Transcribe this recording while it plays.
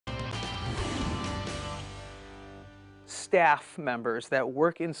staff members that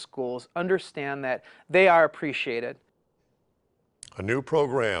work in schools understand that they are appreciated. A new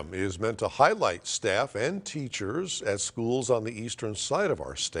program is meant to highlight staff and teachers at schools on the eastern side of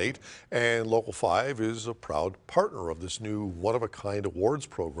our state, and Local 5 is a proud partner of this new one-of-a-kind awards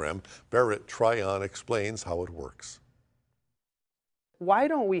program. Barrett Tryon explains how it works. Why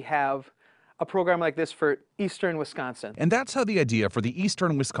don't we have a program like this for Eastern Wisconsin? And that's how the idea for the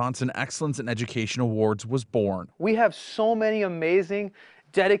Eastern Wisconsin Excellence in Education Awards was born. We have so many amazing,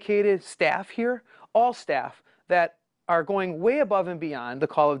 dedicated staff here, all staff that are going way above and beyond the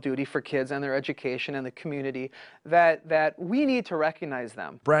call of duty for kids and their education and the community, that we need to recognize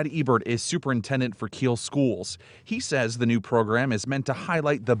them. Brad Ebert is superintendent for Kiel Schools. He says the new program is meant to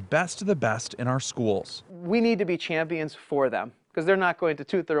highlight the best of the best in our schools. We need to be champions for them, because they're not going to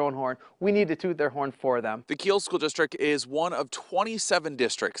toot their own horn. We need to toot their horn for them. The Kiel School District is one of 27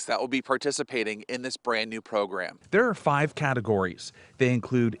 districts that will be participating in this brand new program. There are 5 categories. They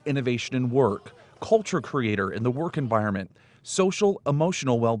include innovation in work, culture creator in the work environment, social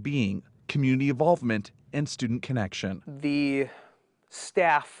emotional well-being, community involvement, and student connection. The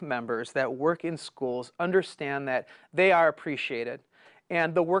staff members that work in schools understand that they are appreciated,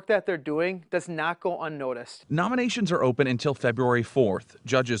 and the work that they're doing does not go unnoticed. Nominations are open until February 4th.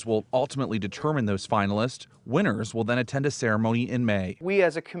 Judges will ultimately determine those finalists. Winners will then attend a ceremony in May. We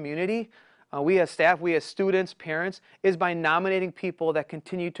as a community, we as staff, we as students, parents, is by nominating people that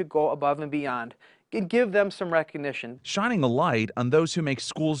continue to go above and beyond and give them some recognition. Shining a light on those who make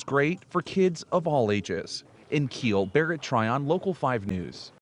schools great for kids of all ages. In Kiel, Barrett Tryon, Local 5 News.